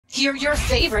Hear your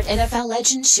favorite NFL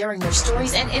legends sharing their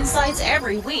stories and insights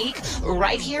every week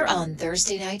right here on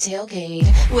Thursday Night Tailgate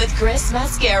with Chris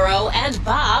Mascaro and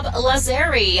Bob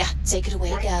Lazari. Take it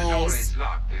away, guys.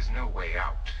 There's no way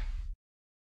out.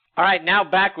 All right, now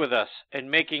back with us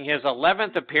and making his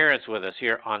 11th appearance with us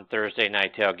here on Thursday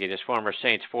Night Tailgate is former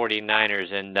Saints,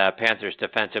 49ers, and Panthers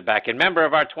defensive back and member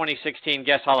of our 2016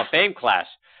 Guest Hall of Fame class,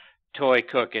 Toi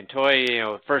Cook. And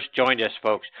Toi, first joined us,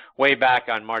 folks, way back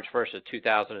on March 1st of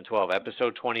 2012,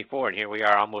 episode 24, and here we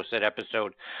are almost at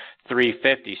episode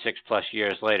 350, 6+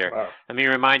 years later. Wow. Let me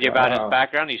remind you about his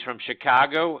background. He's from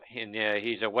Chicago, and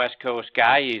he's a West Coast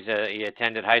guy. He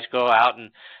attended high school out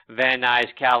in Van Nuys,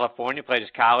 California, played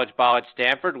his college ball at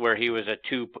Stanford, where he was a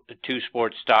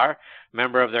two-sport star,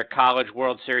 member of their College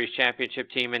World Series championship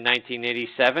team in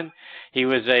 1987. He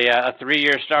was a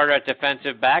three-year starter at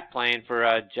defensive back, playing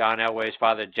for John Elway's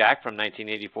father, Jack, from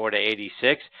 1984 to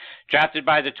 86. Drafted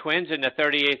by the Twins in the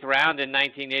 38th round in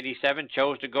 1987,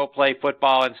 chose to go play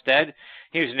football instead.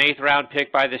 He was an 8th-round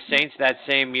pick by the Saints that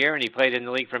same year, and he played in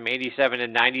the league from 87 to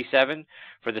 97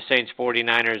 for the Saints,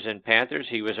 49ers, and Panthers.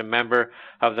 He was a member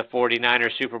of the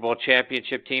 49ers Super Bowl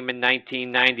championship team in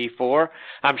 1994.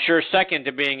 I'm sure second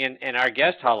to being in our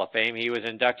guest Hall of Fame, he was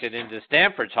inducted into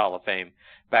Stanford's Hall of Fame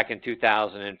back in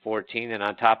 2014. And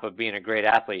on top of being a great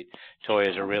athlete, Toi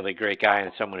is a really great guy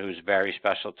and someone who's very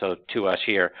special to us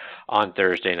here on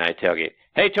Thursday Night Tailgate.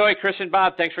 Hey, Toi, Chris, and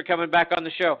Bob, thanks for coming back on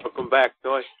the show. Welcome back,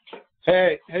 Toi.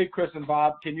 Hey, Chris and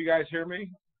Bob, can you guys hear me?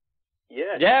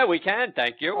 Yeah, we can.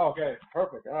 Thank you. Okay,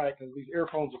 perfect. All right, because these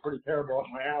earphones are pretty terrible at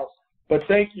my house. But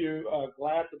thank you.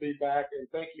 Glad to be back, and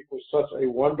thank you for such a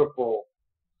wonderful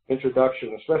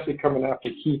introduction, especially coming after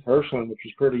Keith Hirschland, which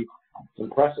is pretty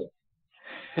impressive.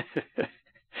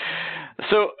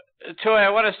 So, Toi, I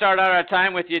want to start out our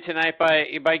time with you tonight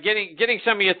by getting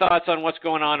some of your thoughts on what's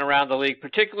going on around the league,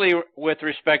 particularly with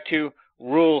respect to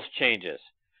rules changes.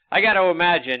 I got to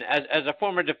imagine, as a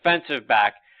former defensive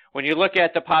back, when you look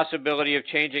at the possibility of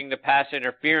changing the pass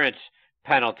interference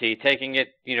penalty, taking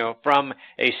it, from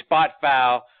a spot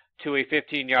foul to a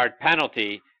 15-yard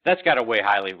penalty, that's got to weigh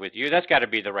highly with you. That's got to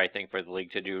be the right thing for the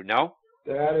league to do, no?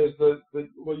 That is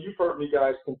well, you've heard me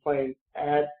guys complain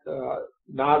ad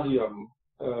nauseum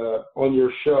on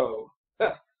your show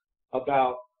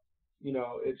about,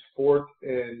 it's 4th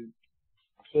and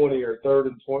 20 or 3rd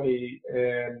and 20,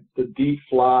 and the deep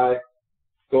fly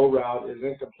go route is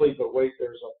incomplete, but wait,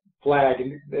 there's a flag.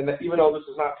 And even though this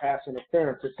is not pass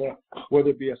interference, it's whether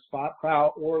it be a spot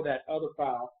foul or that other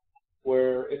foul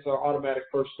where it's an automatic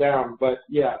first down. But,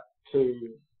 yeah,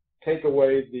 to take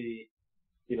away the,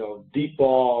 deep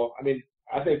ball, I mean,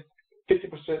 I think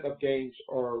 50% of games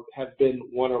have been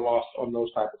won or lost on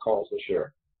those type of calls this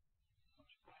year.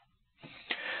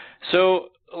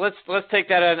 So let's take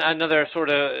that in another sort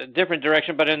of different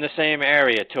direction, but in the same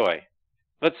area, Toi.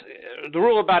 The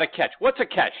rule about a catch. What's a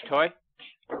catch, Toi?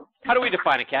 How do we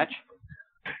define a catch?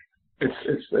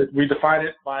 We define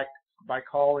it by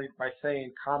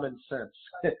saying common sense.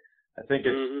 I think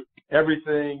it's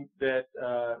everything that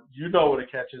what a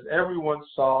catch is. Everyone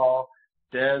saw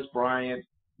Dez Bryant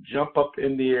jump up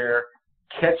in the air,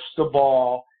 catch the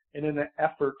ball, and in an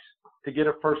effort to get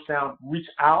a first down, reach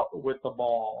out with the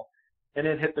ball, and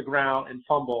then hit the ground and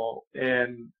fumble.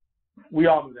 And we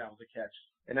all knew that was a catch.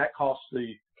 And that cost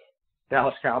the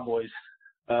Dallas Cowboys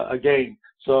a game.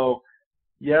 So,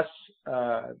 yes,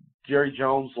 Jerry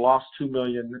Jones lost $2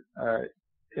 million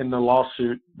in the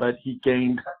lawsuit, but he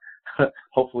gained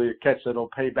hopefully a catch that'll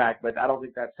pay back. But I don't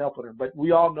think that's helping him. But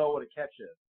we all know what a catch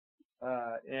is,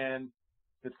 and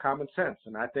it's common sense.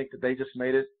 And I think that they just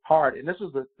made it hard. And this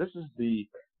is the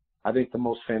I think the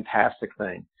most fantastic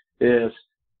thing is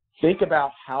think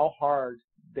about how hard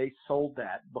they sold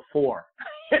that before.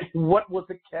 What was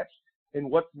a catch and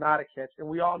what's not a catch. And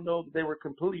we all know that they were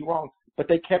completely wrong, but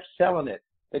they kept selling it.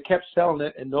 They kept selling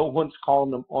it, and no one's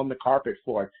calling them on the carpet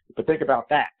for it. But think about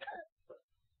that.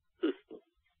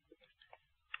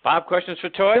 Bob, questions for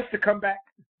Toi? Just to come back.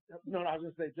 No, I was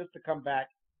going to say just to come back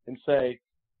and say,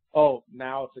 oh,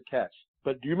 now it's a catch.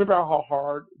 But do you remember how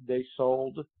hard they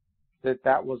sold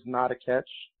that was not a catch?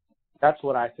 That's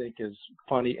what I think is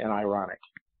funny and ironic.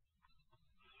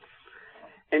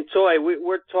 And Toi,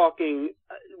 we're talking.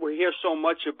 We hear so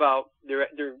much about they're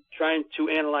trying to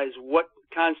analyze what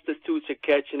constitutes a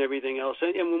catch and everything else.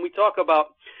 And when we talk about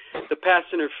the pass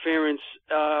interference,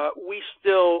 there's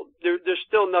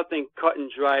still nothing cut and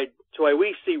dried. Toi,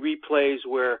 we see replays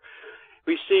where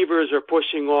receivers are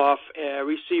pushing off,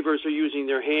 receivers are using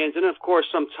their hands, and of course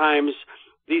sometimes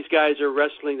these guys are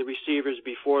wrestling the receivers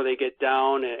before they get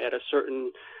down at a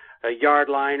certain yard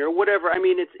line or whatever. I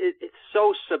mean, it's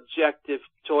so subjective.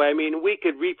 So I mean, we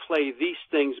could replay these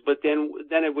things, but then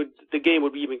the game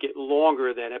would even get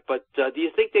longer than it. But do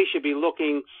you think they should be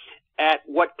looking at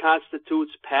what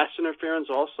constitutes pass interference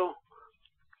also?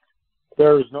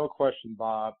 There is no question,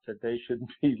 Bob, that they should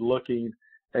be looking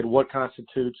at what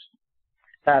constitutes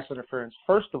pass interference.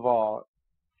 First of all,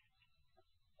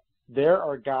 there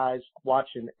are guys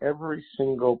watching every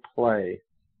single play,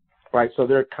 right? So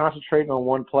they're concentrating on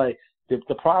one play.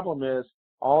 The problem is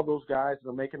all those guys that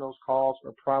are making those calls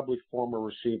are probably former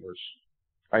receivers,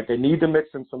 right? They need to mix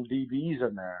in some DBs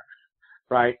in there,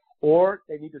 right? Or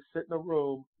they need to sit in a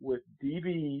room with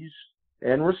DBs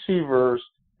and receivers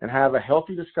and have a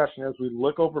healthy discussion as we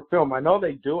look over film. I know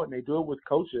they do it, and they do it with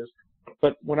coaches,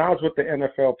 but when I was with the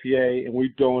NFLPA and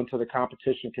we'd go into the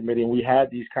competition committee and we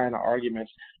had these kind of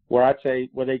arguments where I'd say,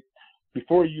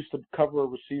 before you used to cover a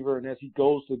receiver and as he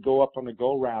goes to go up on the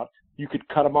go route, you could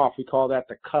cut him off. We call that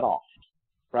the cutoff,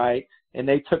 right? And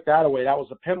they took that away. That was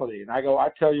a penalty. And I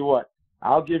tell you what,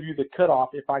 I'll give you the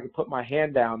cutoff if I can put my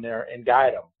hand down there and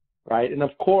guide him, right? And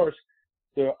of course,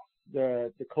 the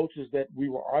coaches that we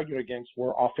were arguing against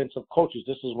were offensive coaches.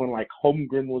 This is when like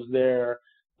Holmgren was there,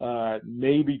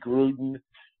 maybe Gruden,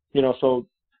 so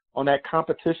on that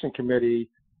competition committee,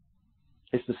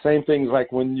 it's the same things like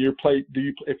when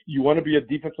if you want to be a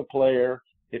defensive player,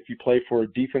 if you play for a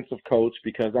defensive coach,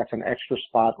 because that's an extra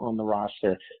spot on the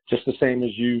roster, just the same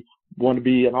as you want to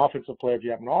be an offensive player if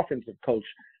you have an offensive coach.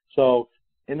 So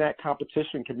in that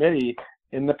competition committee,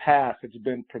 in the past, it's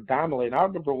been predominantly, and I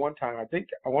remember one time,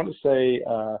 I want to say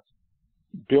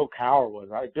Bill Cowher was,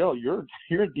 right? Bill, you're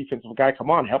a defensive guy.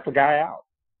 Come on, help a guy out.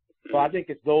 So I think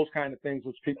it's those kind of things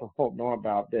which people don't know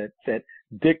about that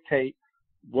dictate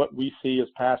what we see as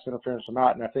pass interference or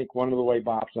not. And I think one of the way,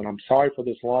 Bob, and I'm sorry for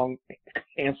this long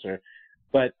answer,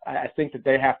 but I think that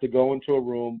they have to go into a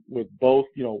room with both,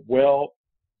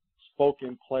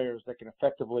 well-spoken players that can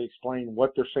effectively explain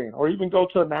what they're saying, or even go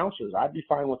to announcers. I'd be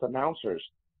fine with announcers,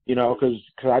 because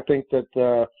I think that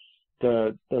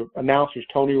the announcers,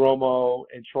 Tony Romo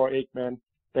and Troy Aikman,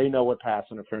 they know what pass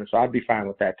interference. So I'd be fine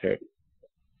with that too.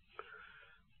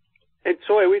 And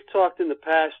Toy, we've talked in the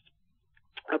past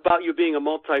about you being a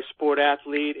multi-sport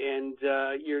athlete and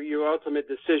your ultimate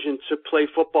decision to play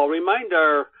football. Remind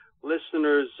our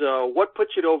listeners what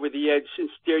put you over the edge and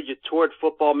steered you toward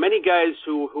football. Many guys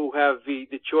who have the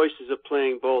choices of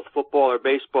playing both football or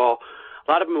baseball,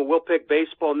 a lot of them will pick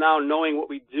baseball now, knowing what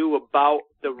we do about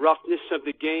the roughness of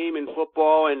the game in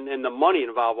football and the money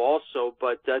involved also.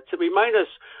 But to remind us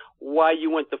why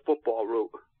you went the football route.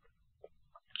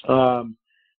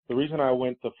 The reason I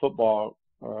went the football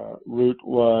route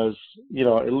was,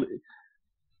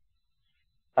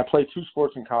 I played two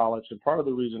sports in college, and part of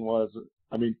the reason was,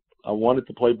 I wanted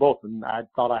to play both, and I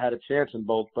thought I had a chance in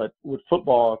both. But with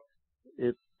football,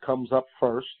 it comes up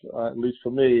first, at least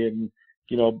for me. And,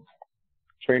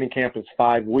 training camp is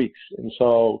 5 weeks. And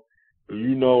so,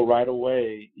 right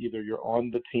away, either you're on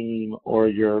the team or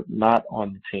you're not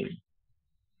on the team.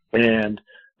 And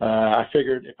I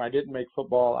figured if I didn't make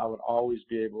football, I would always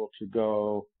be able to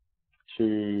go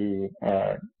to,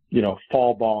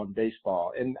 fall ball and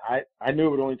baseball. And I knew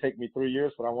it would only take me 3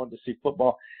 years, but I wanted to see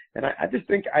football. And I just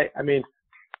think, I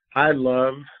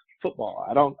love football.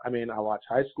 I watch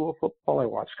high school football. I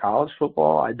watch college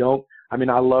football. I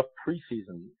love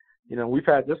preseason. We've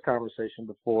had this conversation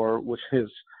before, which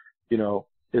is,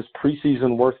 is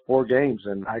preseason worth 4 games?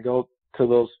 And I go to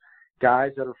those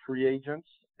guys that are free agents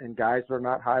and guys that are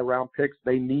not high round picks.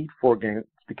 They need 4 games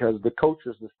because the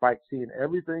coaches, despite seeing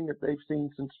everything that they've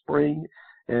seen since spring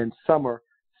and summer,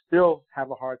 still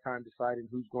have a hard time deciding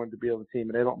who's going to be on the team,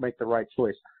 and they don't make the right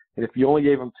choice. And if you only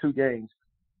gave them 2 games,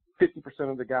 50%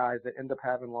 of the guys that end up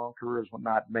having long careers will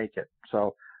not make it.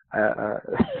 So I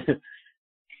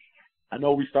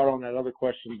know we started on that other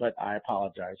question, but I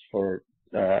apologize for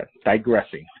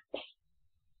digressing.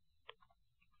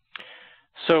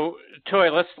 So, Toy,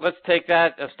 let's take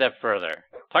that a step further.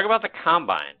 Talk about the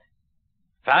combine.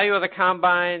 Value of the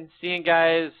combine, seeing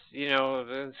guys,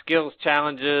 skills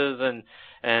challenges and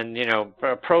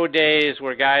pro days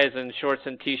where guys in shorts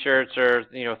and T-shirts are,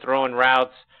 throwing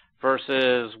routes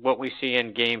versus what we see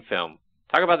in game film.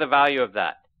 Talk about the value of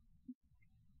that.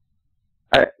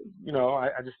 I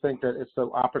just think that it's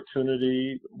an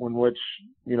opportunity in which,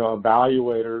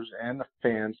 evaluators and the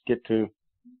fans get to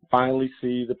finally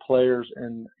see the players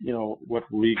in, what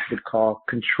we could call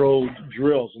controlled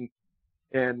drills.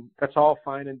 And that's all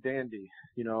fine and dandy.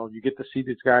 You get to see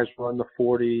these guys run the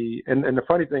 40. And the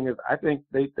funny thing is, I think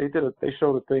they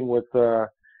showed a thing with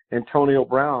Antonio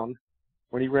Brown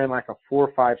when he ran like a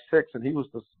 4.56, and he was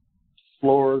the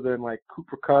slower than like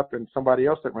Cooper Kupp and somebody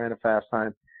else that ran a fast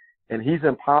time, and he's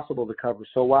impossible to cover.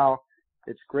 So while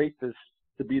it's great to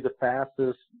be the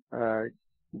fastest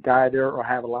guy there or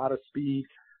have a lot of speed,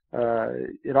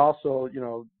 it also,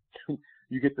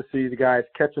 you get to see the guys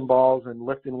catching balls and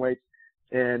lifting weights.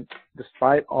 And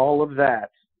despite all of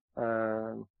that,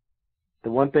 the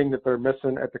one thing that they're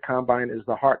missing at the combine is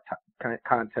the heart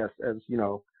contest, as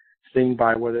seen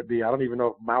by whether it be, I don't even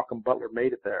know if Malcolm Butler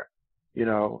made it there.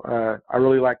 I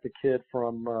really like the kid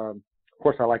from, of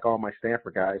course I like all my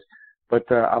Stanford guys, but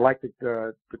I like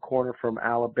the corner from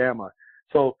Alabama.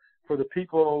 So for the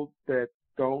people that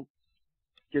don't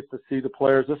get to see the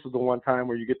players, this is the one time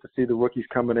where you get to see the rookies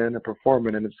coming in and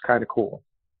performing, and it's kind of cool.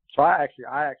 So I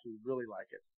actually really like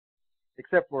it,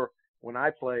 except for when I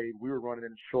played, we were running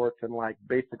in shorts and like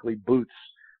basically boots.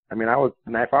 I mean,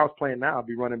 if I was playing now, I'd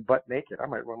be running butt naked. I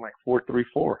might run like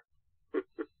 4.34.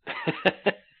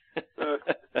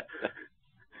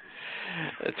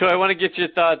 So I want to get your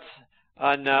thoughts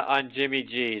on Jimmy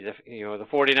G. The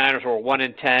 49ers were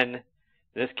 1-10.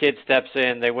 This kid steps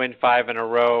in, they win 5 in a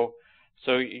row.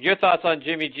 So your thoughts on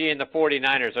Jimmy G and the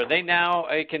 49ers? Are they now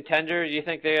a contender? Do you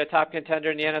think they're a top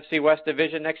contender in the NFC West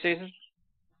Division next season?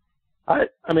 I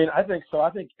think so. I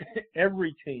think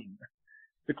every team,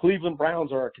 the Cleveland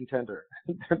Browns are a contender.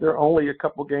 They're only a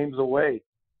couple games away.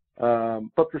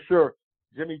 But for sure,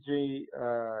 Jimmy G,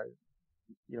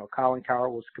 Colin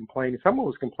Cowherd was complaining. Someone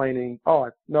was complaining. Oh,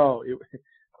 no, it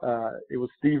was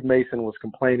Steve Mason was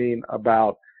complaining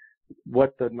about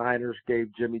what the Niners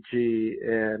gave Jimmy G.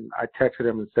 And I texted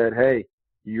him and said, hey,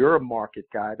 you're a market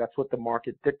guy. That's what the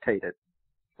market dictated,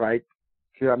 right?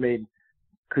 I mean,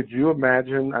 could you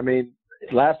imagine? I mean,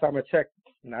 last time I checked,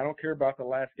 and I don't care about the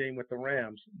last game with the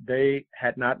Rams, they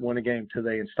had not won a game till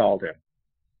they installed him.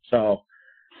 So,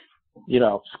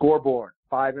 scoreboard,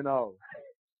 5-0.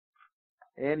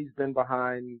 And he's been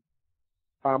behind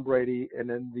Tom Brady and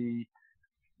then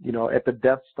at the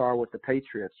Death Star with the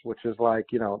Patriots, which is like,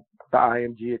 the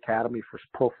IMG Academy for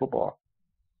pro football.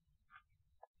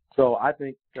 So I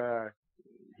think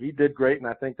he did great, and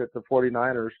I think that the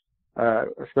 49ers,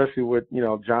 especially with,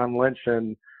 John Lynch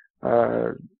and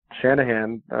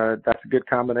Shanahan, that's a good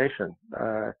combination.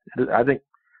 I think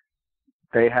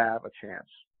they have a chance.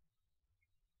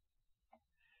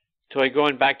 Toi,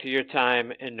 going back to your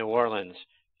time in New Orleans,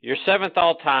 you're 7th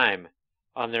all-time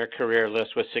on their career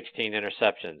list with 16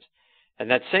 interceptions. And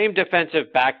that same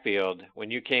defensive backfield, when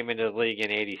you came into the league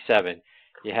in '87,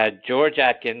 you had George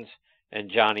Atkins and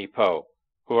Johnny Poe,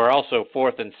 who are also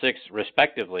 4th and 6th,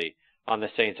 respectively, on the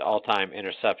Saints' all-time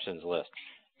interceptions list.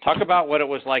 Talk about what it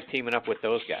was like teaming up with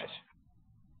those guys.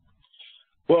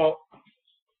 Well,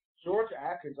 George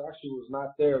Atkins actually was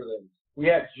not there then. We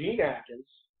had Gene Atkins.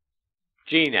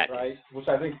 Right, which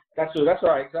I think that's all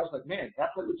right. I was like, man, I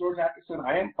played with George Atkinson.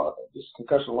 I am part of this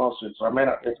concussion lawsuit, so I may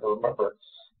not be able to remember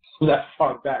that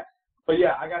far back. But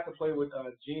yeah, I got to play with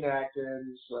Gene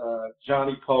Atkins,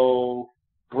 Johnny Poe,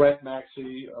 Brett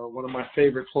Maxey, one of my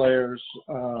favorite players.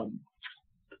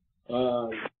 My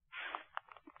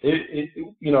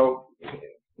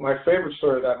favorite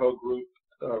story of that whole group,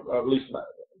 at least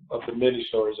of the many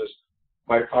stories, is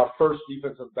our first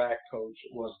defensive back coach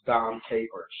was Don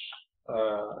Capers.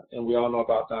 And we all know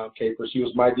about Don Capers. He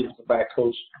was my defensive back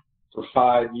coach for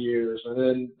 5 years. And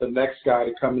then the next guy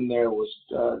to come in there was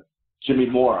Jimmy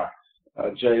Mora,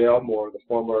 J.L. Moore, the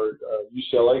former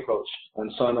UCLA coach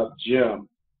and son of Jim.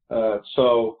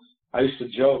 So I used to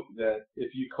joke that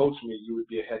if you coach me, you would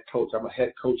be a head coach. I'm a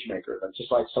head coach maker. That's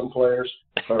just like some players,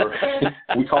 or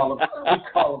we call them,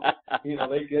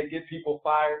 they get people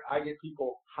fired. I get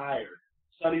people hired.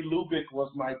 Sonny Lubick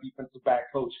was my defensive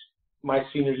back coach my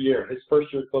senior year, his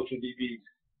first year coaching DBs,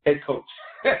 head coach.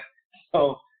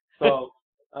 So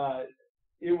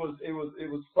it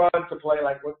was fun to play.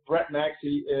 Like what Brett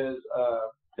Maxey is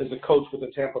a coach with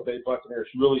the Tampa Bay Buccaneers,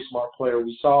 really smart player.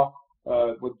 We saw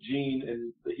with Gene,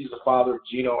 and he's the father of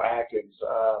Geno Atkins,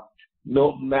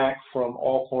 Milton Mack from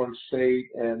Alcorn State,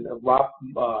 and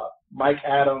Mike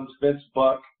Adams, Vince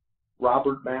Buck,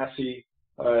 Robert Massey.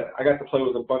 I got to play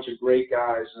with a bunch of great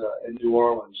guys in New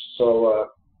Orleans. So.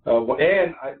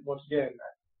 Once again,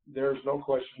 there's no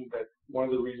question that one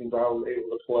of the reasons I was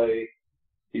able to play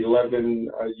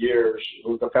 11 years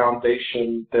was the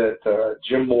foundation that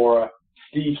Jim Mora,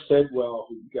 Steve Sidwell,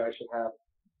 who you guys should have,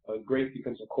 a great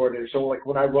defensive coordinator. So, like,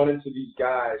 when I run into these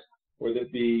guys, whether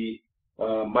it be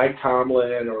Mike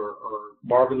Tomlin or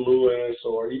Marvin Lewis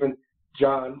or even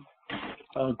John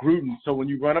Gruden, so when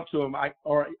you run up to him, I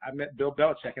met Bill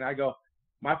Belichick, and I go,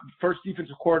 my first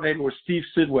defensive coordinator was Steve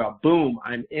Sidwell. Boom,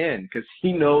 I'm in, because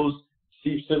he knows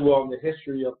Steve Sidwell and the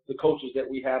history of the coaches that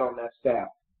we had on that staff.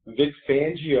 Vic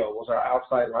Fangio was our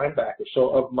outside linebacker. So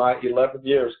of my 11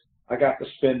 years, I got to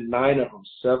spend 9 of them,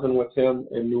 7 with him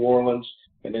in New Orleans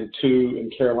and then 2 in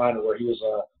Carolina where he was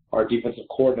our defensive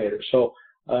coordinator. So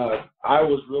I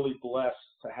was really blessed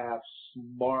to have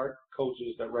smart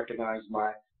coaches that recognized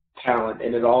my talent,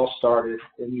 and it all started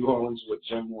in New Orleans with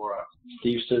Jim Mora,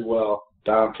 Steve Sidwell,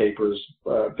 Don Capers,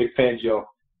 Vic Fangio,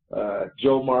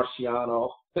 Joe Marciano,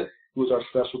 who was our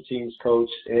special teams coach,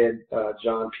 and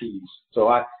John Pease. So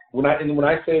when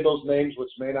I say those names, which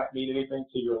may not mean anything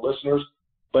to your listeners,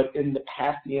 but in the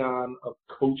pantheon of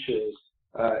coaches,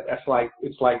 it's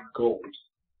like gold.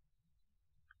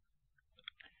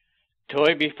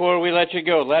 Toi, before we let you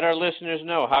go, let our listeners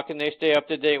know, how can they stay up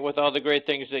to date with all the great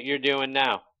things that you're doing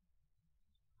now?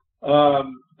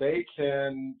 They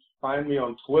can find me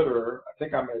on Twitter. I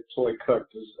think I'm at Toi Cook.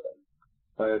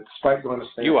 Despite going to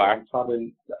Stanford, you are. I'm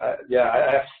probably, I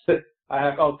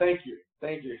have. Oh, thank you.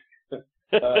 By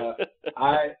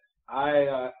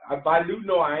noon,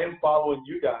 I am following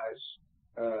you guys,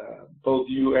 both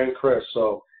you and Chris.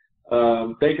 So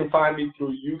they can find me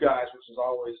through you guys, which is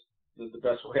always the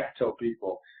best way I tell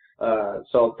people.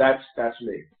 So that's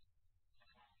me.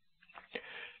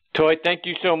 Toi, thank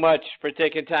you so much for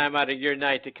taking time out of your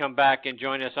night to come back and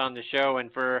join us on the show, and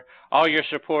for all your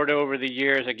support over the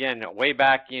years. Again, way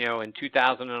back, in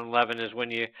 2011 is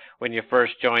when you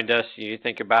first joined us. You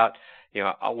think about,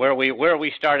 where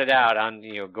we started out on,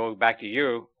 going back to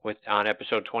you on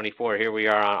episode 24. Here we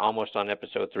are almost on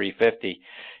episode 350.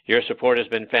 Your support has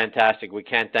been fantastic. We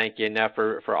can't thank you enough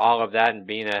for all of that and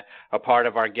being a part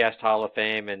of our guest Hall of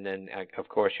Fame, and then of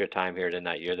course your time here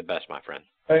tonight. You're the best, my friend.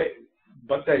 Hey,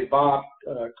 Bob,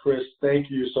 Chris, thank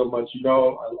you so much.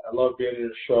 I love being in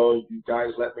the show. You guys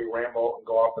let me ramble and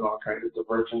go off in all kinds of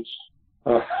divergence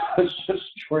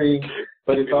stream,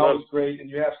 but it's always great. And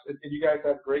you guys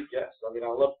have great guests.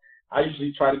 I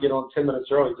usually try to get on 10 minutes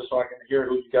early just so I can hear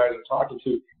who you guys are talking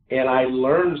to. And I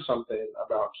learned something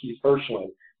about Keith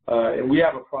Hirschland. And we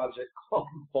have a project called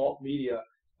Vault Media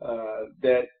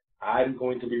that I'm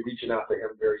going to be reaching out to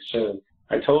him very soon.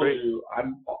 I told you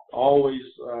I'm always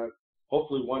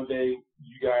hopefully one day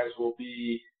you guys will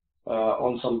be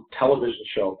on some television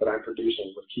show that I'm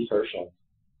producing with Keith Hirschland.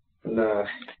 And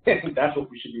that's what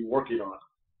we should be working on.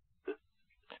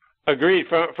 Agreed.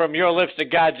 From your lips to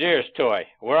God's ears, Toi.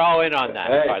 We're all in on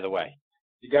that, by the way.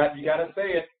 You got to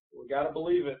say it. We got to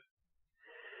believe it.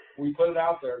 We put it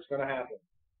out there. It's going to happen.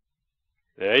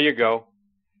 There you go.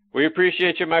 We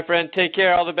appreciate you, my friend. Take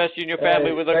care. All the best you and your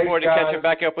family. We look forward to catching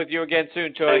back up with you again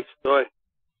soon, Toi. Thanks, Toi.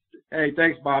 Hey,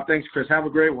 thanks, Bob. Thanks, Chris. Have a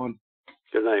great one.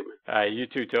 Good night. All right, you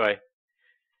too, Toi.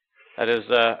 That is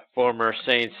former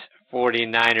Saints,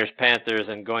 49ers, Panthers,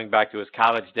 and going back to his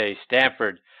college days,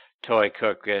 Stanford, Toi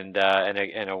Cook, and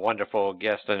a wonderful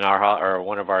guest in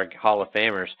one of our Hall of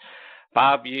Famers.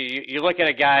 Bob, you look at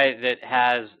a guy that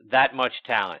has that much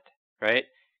talent, right?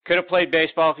 Could have played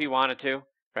baseball if he wanted to,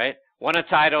 right? Won a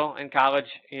title in college,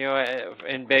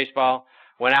 in baseball.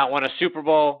 Went out, won a Super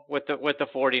Bowl with the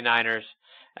 49ers,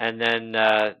 and then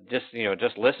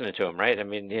just listening to him, right?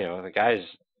 The guy's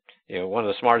one of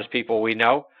the smartest people we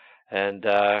know, and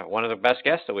one of the best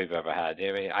guests that we've ever had.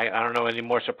 I don't know any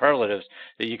more superlatives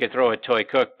that you could throw at Toi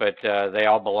Cook, but they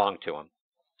all belong to him.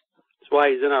 That's why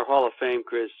he's in our Hall of Fame,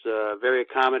 Chris. Very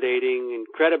accommodating,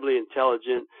 incredibly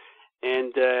intelligent,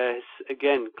 and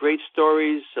again, great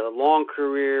stories, a long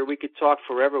career. We could talk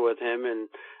forever with him, and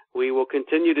we will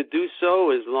continue to do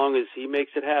so as long as he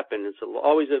makes it happen. It's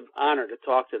always an honor to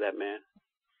talk to that man.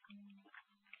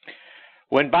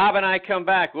 When Bob and I come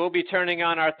back, we'll be turning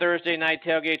on our Thursday night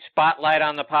tailgate Spotlight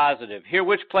on the Positive. Hear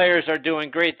which players are doing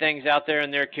great things out there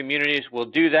in their communities. We'll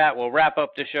do that. We'll wrap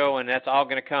up the show, and that's all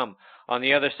going to come on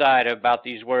the other side about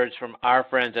these words from our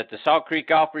friends at the Salt Creek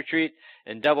Golf Retreat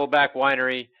and Doubleback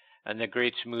Winery and the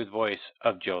great smooth voice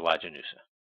of Joe LaGenusa.